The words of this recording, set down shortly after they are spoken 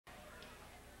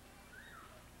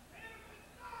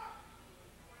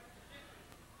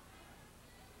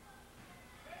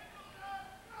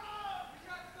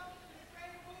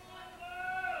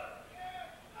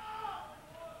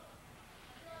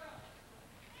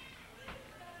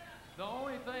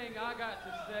thing I got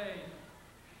to say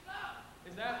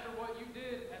is after what you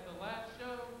did at the last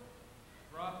show,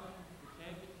 dropping the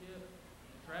championship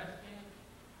in the trash can,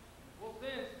 well,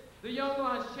 since the Young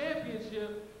Lions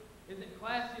Championship isn't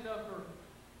classy enough for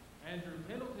Andrew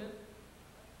Pendleton,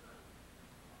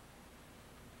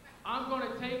 I'm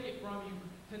going to take it from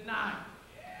you tonight.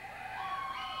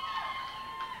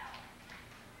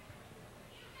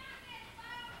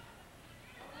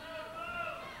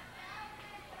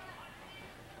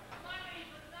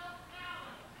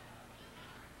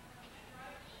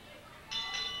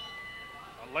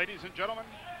 Ladies and gentlemen,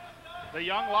 the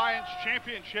Young Lions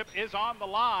Championship is on the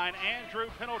line. Andrew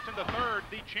Pendleton III,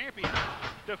 the champion,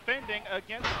 defending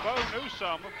against Bo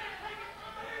Newsome.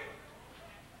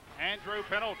 Andrew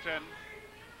Pendleton,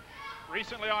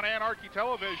 recently on Anarchy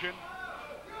television,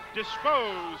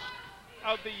 disposed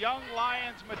of the Young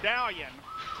Lions medallion,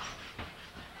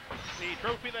 the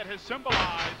trophy that has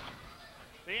symbolized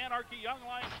the Anarchy Young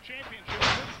Lions Championship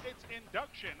since its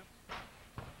induction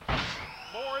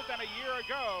more than a year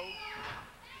ago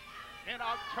in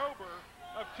October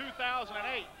of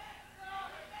 2008,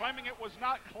 claiming it was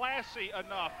not classy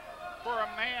enough for a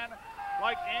man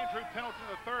like Andrew Pendleton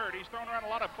III. He's thrown around a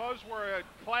lot of buzzword,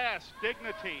 class,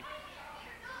 dignity,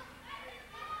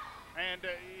 and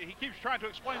he keeps trying to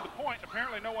explain the point.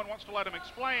 Apparently no one wants to let him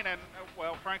explain, and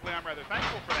well, frankly, I'm rather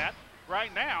thankful for that.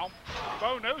 Right now,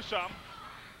 Bo Newsome,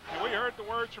 and we heard the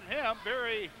words from him,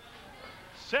 very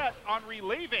set on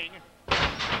relieving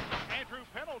Andrew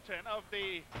Pendleton of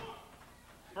the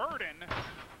burden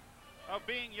of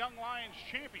being Young Lions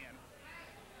champion.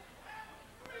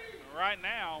 Right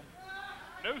now,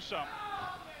 Newsome,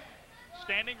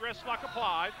 standing wrist lock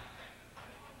applied.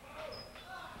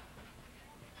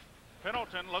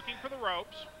 Pendleton looking for the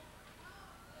ropes.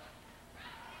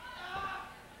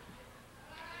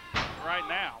 Right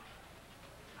now,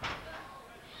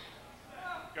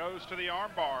 goes to the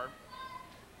arm bar.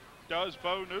 Does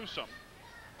Bo Newsome.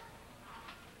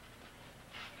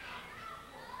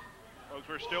 Folks,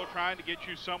 we're still trying to get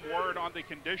you some word on the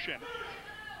condition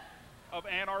of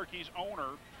Anarchy's owner,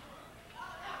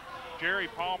 Jerry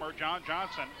Palmer. John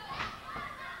Johnson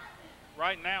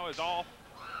right now is off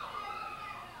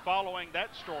following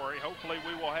that story. Hopefully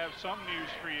we will have some news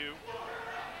for you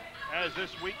as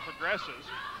this week progresses.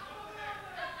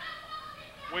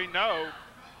 We know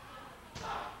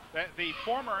that the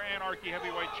former Anarchy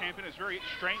heavyweight champion, is very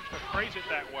strange to phrase it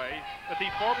that way, that the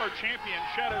former champion,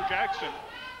 Shadow Jackson,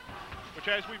 which,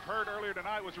 as we've heard earlier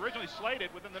tonight, was originally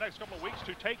slated within the next couple of weeks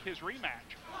to take his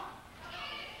rematch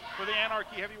for the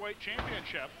Anarchy Heavyweight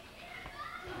Championship,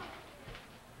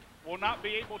 will not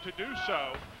be able to do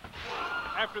so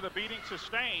after the beating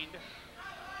sustained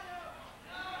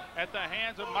at the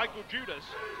hands of Michael Judas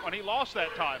when he lost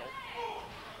that title.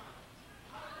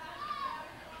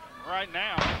 Right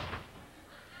now,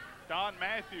 Don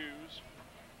Matthews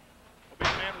will be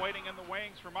the man waiting in the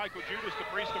wings for Michael Judas, the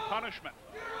priest of punishment,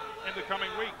 in the coming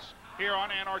weeks here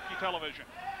on Anarchy television.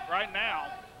 Right now,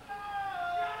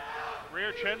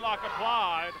 rear chinlock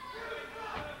applied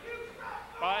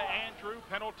by Andrew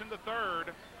Pendleton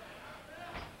III,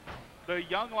 the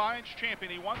Young Lions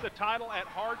champion. He won the title at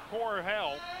Hardcore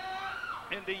Hell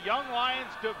in the Young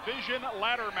Lions division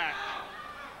ladder match.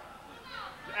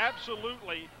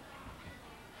 Absolutely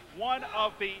one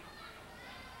of the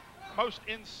most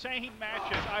insane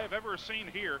matches I have ever seen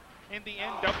here in the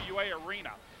NWA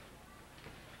arena.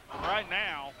 Right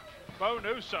now, Bo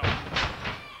Newsome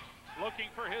looking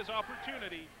for his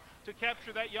opportunity to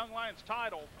capture that Young Lions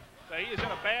title. He is in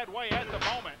a bad way at the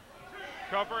moment,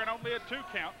 covering only a 2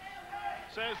 count,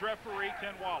 says referee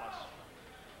Ken Wallace.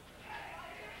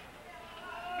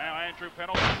 Now Andrew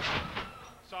Pendleton,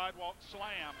 sidewalk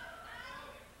slam.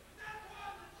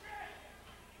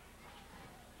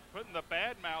 Putting the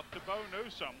bad mouth to Bo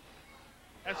Newsome.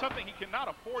 That's something he cannot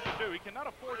afford to do. He cannot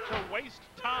afford to waste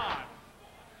time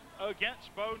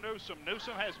against Bo Newsome.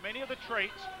 Newsome has many of the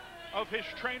traits of his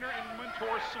trainer and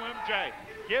mentor, Slim J.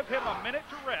 Give him a minute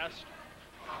to rest,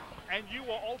 and you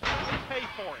will ultimately pay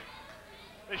for it.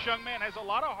 This young man has a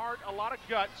lot of heart, a lot of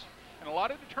guts, and a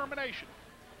lot of determination.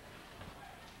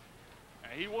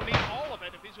 And he will need all of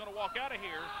it if he's going to walk out of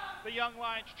here the Young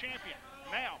Lions champion.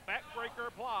 Now, backbreaker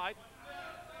applied,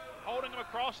 holding him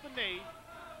across the knee,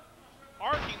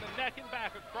 arcing the neck and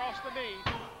back across the knee,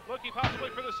 looking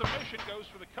possibly for the submission, goes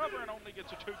for the cover and only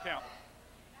gets a 2 count.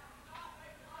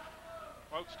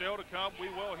 Folks, still to come, we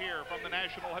will hear from the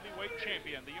National Heavyweight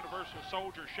Champion, the Universal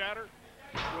Soldier Shatter.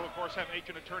 We'll, of course, have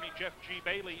agent attorney Jeff G.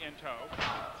 Bailey in tow.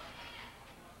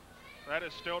 That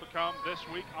is still to come this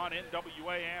week on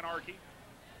NWA Anarchy.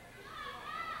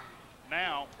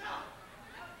 Now,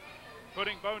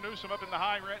 putting Bo Newsome up in the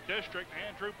high rent district.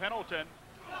 Andrew Pendleton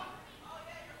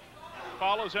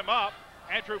follows him up.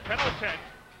 Andrew Pendleton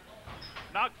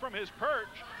knocked from his perch.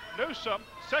 Newsome,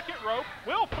 second rope,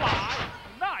 will fly.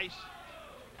 Nice,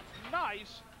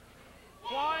 nice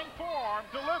flying forearm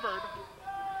delivered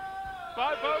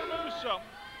by Bo Newsome.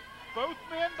 Both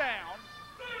men down.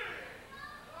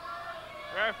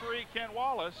 Referee Ken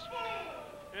Wallace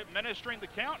administering the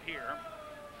count here.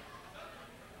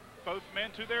 Both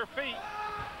men to their feet.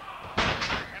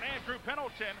 And Andrew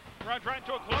Pendleton runs right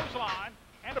into a clothesline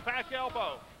and a back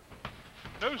elbow.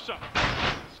 Newsome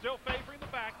still favoring the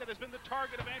back that has been the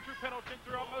target of Andrew Pendleton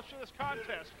throughout most of this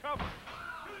contest. Cover.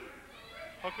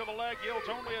 Hook of the leg yields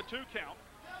only a 2 count.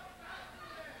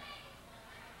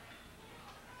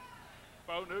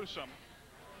 Bo Newsome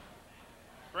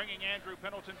bringing Andrew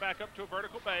Pendleton back up to a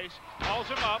vertical base, hauls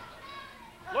him up,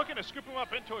 looking to scoop him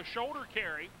up into a shoulder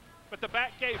carry, but the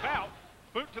back gave out.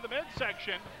 Boot to the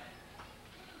midsection.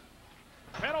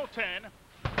 Pendleton,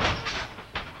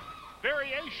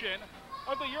 variation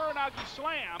of the Uranagi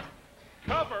Slam,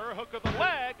 cover, hook of the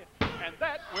leg, and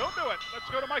that will do it. Let's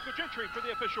go to Michael Gentry for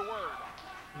the official word.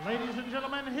 Ladies and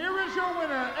gentlemen, here is your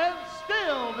winner, and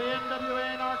still the NWA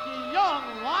Anarchy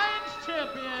Young Lions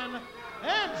champion,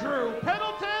 Andrew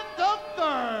Pendleton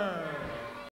III.